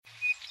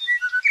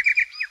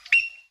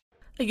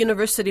A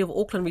University of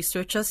Auckland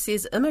researcher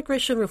says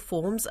immigration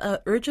reforms are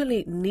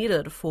urgently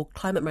needed for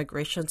climate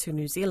migration to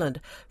New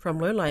Zealand from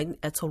low-lying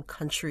atoll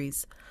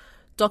countries.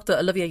 Dr.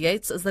 Olivia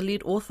Yates is the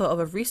lead author of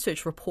a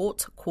research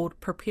report called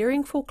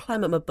Preparing for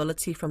Climate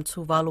Mobility from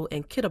Tuvalu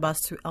and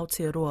Kiribati to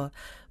Aotearoa,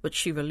 which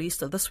she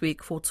released this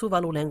week for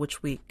Tuvalu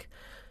Language Week.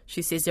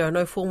 She says there are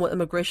no formal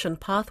immigration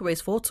pathways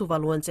for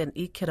Tuvaluans and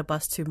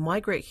Kiribati to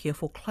migrate here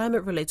for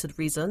climate-related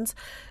reasons.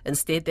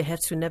 Instead, they have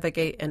to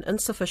navigate an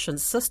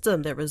insufficient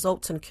system that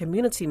results in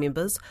community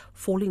members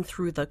falling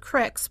through the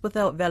cracks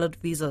without valid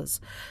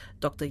visas.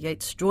 Dr.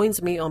 Yates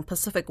joins me on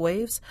Pacific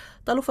Waves.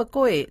 Talofa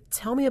koe,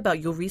 tell me about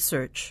your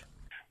research.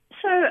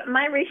 So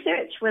my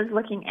research was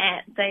looking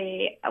at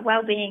the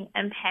well-being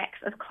impacts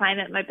of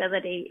climate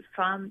mobility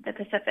from the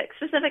Pacific,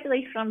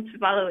 specifically from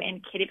Tuvalu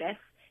and Kiribati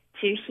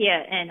to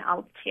here in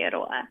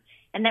Aotearoa.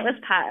 And that was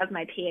part of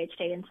my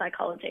PhD in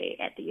psychology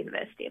at the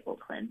University of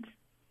Auckland.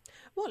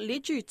 What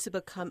led you to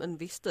become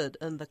invested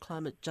in the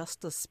climate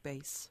justice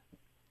space?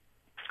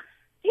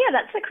 Yeah,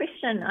 that's a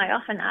question I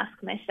often ask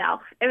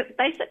myself.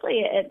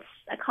 It's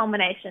a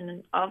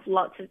combination of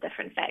lots of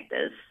different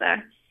factors. So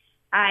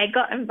I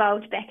got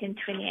involved back in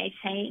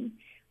 2018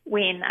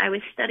 when I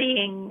was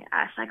studying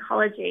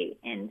psychology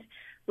and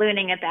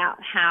learning about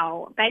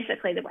how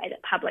basically the way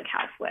that public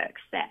health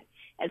works, that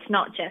it's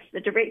not just the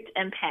direct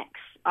impacts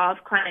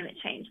of climate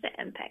change that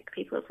impact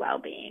people's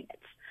well-being.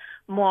 It's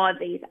more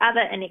these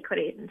other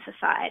inequities in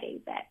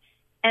society that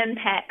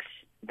impact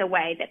the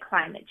way that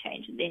climate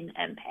change then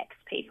impacts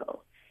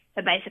people.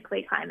 So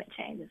basically climate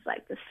change is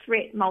like the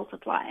threat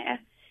multiplier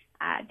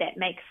that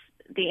makes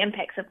the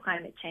impacts of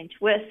climate change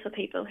worse for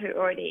people who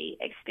already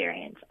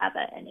experience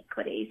other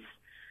inequities.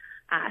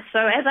 So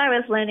as I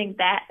was learning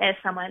that as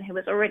someone who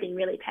was already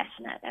really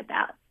passionate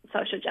about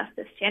social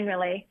justice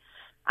generally,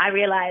 I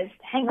realized,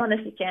 hang on a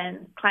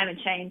second, climate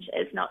change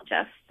is not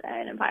just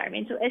an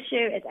environmental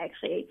issue, it's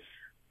actually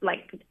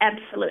like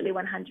absolutely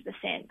 100%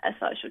 a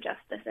social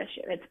justice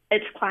issue.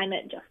 It's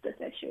climate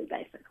justice issue,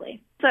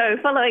 basically. So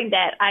following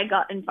that, I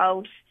got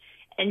involved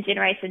in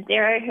Generation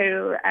Zero,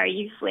 who are a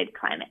youth-led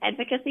climate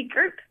advocacy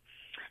group.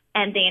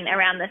 And then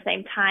around the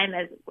same time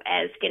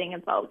as getting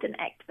involved in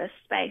activist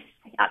space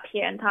up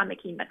here in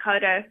Tāmaki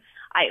Makaurau,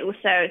 I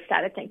also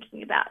started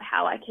thinking about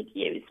how I could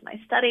use my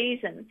studies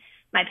and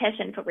my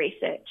passion for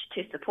research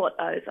to support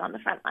those on the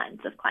front lines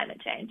of climate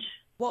change.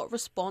 What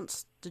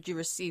response did you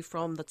receive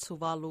from the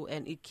Tuvalu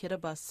and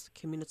Kiribati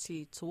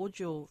community towards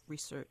your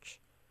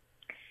research?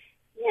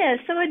 Yeah,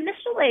 so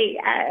initially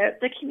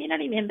the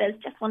community members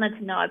just wanted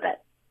to know a bit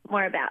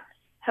more about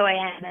who I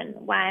am and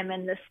why I'm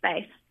in this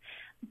space.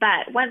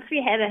 But once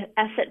we had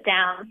a sit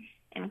down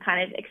and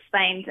kind of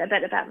explained a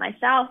bit about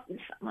myself as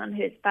someone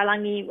who's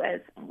Palangi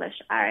with English,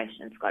 Irish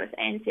and Scottish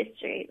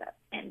ancestry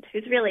and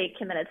who's really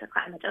committed to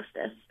climate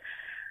justice,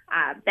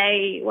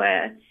 they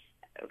were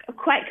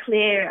quite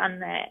clear on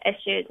the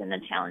issues and the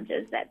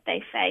challenges that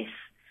they face,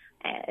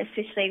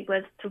 especially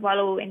with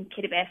Tuvalu and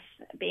Kiribati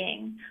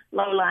being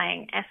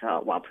low-lying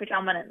atoll, well,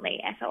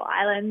 predominantly atoll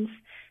islands.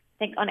 I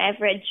think on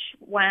average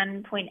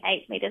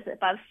 1.8 metres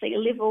above sea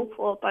level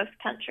for both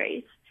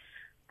countries.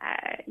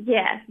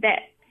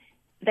 That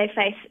they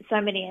face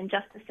so many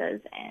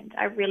injustices and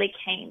are really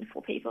keen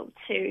for people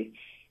to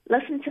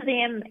listen to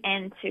them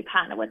and to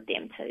partner with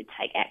them to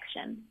take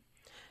action.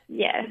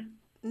 Yeah.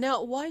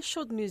 Now, why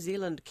should New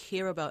Zealand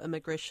care about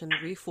immigration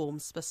reform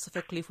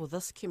specifically for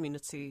this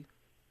community?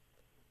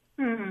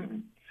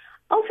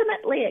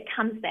 Ultimately, it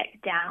comes back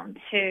down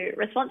to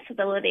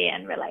responsibility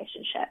and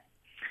relationship.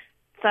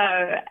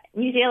 So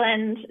New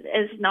Zealand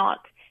is not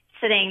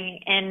sitting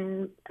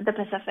in the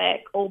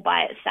Pacific all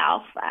by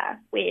itself.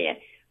 We're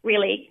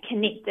really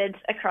connected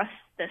across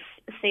this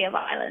sea of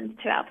islands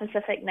to our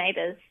Pacific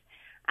neighbours.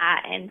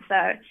 And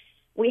so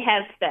we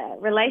have the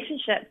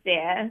relationship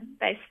there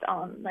based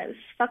on those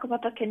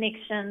whakapapa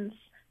connections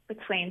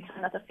between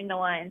tangata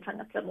whenua and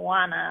tangata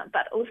moana,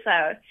 but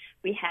also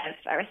we have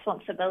a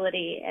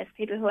responsibility as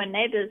people who are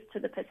neighbours to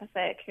the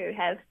Pacific who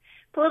have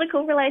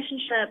political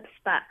relationships,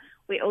 but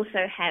we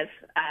also have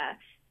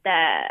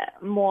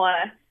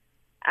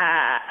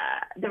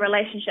the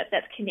relationship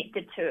that's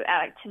connected to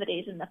our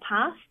activities in the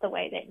past, the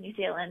way that New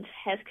Zealand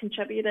has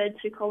contributed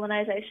to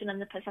colonisation in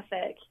the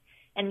Pacific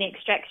and the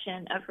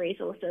extraction of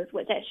resources,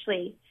 which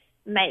actually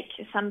make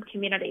some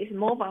communities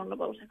more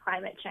vulnerable to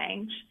climate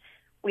change.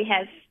 We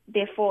have,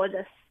 therefore,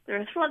 the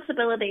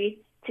responsibility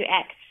to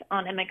act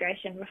on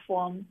immigration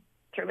reform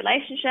through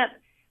relationship,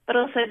 but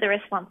also the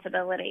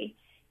responsibility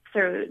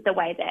through the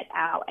way that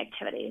our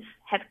activities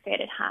have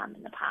created harm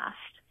in the past.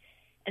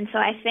 And so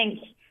I think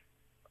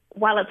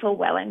while it's all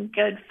well and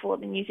good for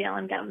the New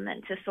Zealand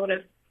government to sort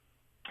of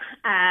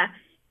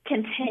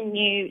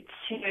continue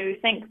to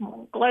think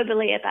more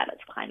globally about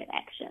its climate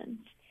actions,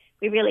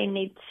 we really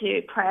need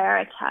to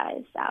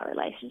prioritise our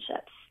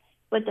relationships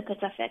with the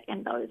Pacific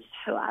and those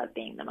who are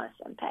being the most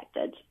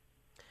impacted.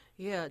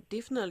 Yeah,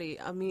 definitely.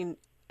 I mean,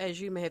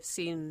 as you may have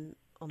seen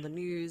on the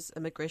news,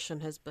 immigration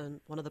has been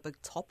one of the big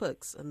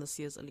topics in this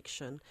year's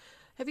election.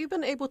 Have you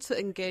been able to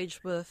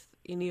engage with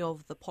any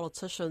of the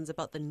politicians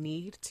about the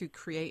need to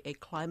create a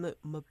climate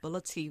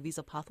mobility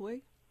visa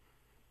pathway?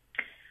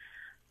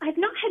 I've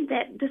not had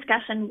that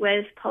discussion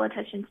with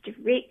politicians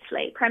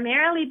directly,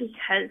 primarily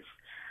because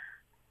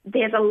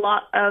there's a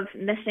lot of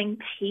missing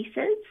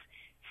pieces.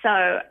 So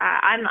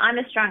I'm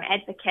a strong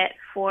advocate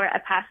for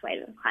a pathway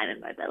to climate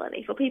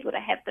mobility, for people to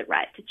have the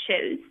right to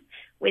choose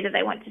whether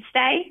they want to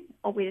stay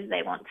or whether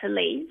they want to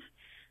leave.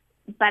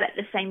 But at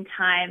the same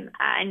time,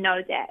 I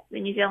know that the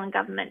New Zealand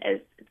government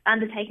is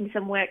undertaking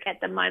some work at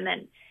the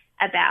moment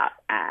about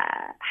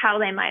how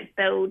they might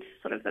build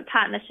sort of a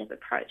partnership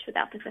approach with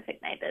our Pacific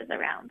neighbours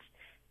around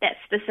that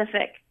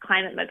specific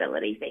climate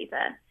mobility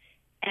visa.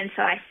 And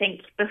so I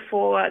think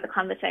before the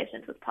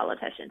conversations with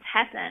politicians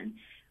happen,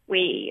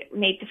 we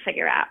need to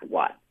figure out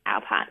what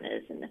our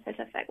partners in the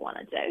Pacific want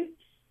to do.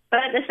 But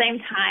at the same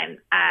time,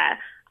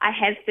 I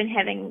have been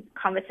having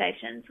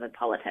conversations with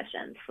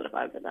politicians sort of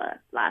over the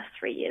last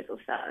 3 years or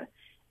so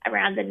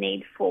around the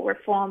need for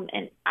reform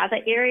in other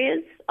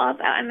areas of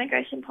our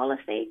immigration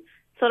policy,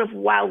 sort of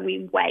while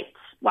we wait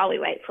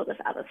for this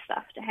other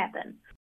stuff to happen.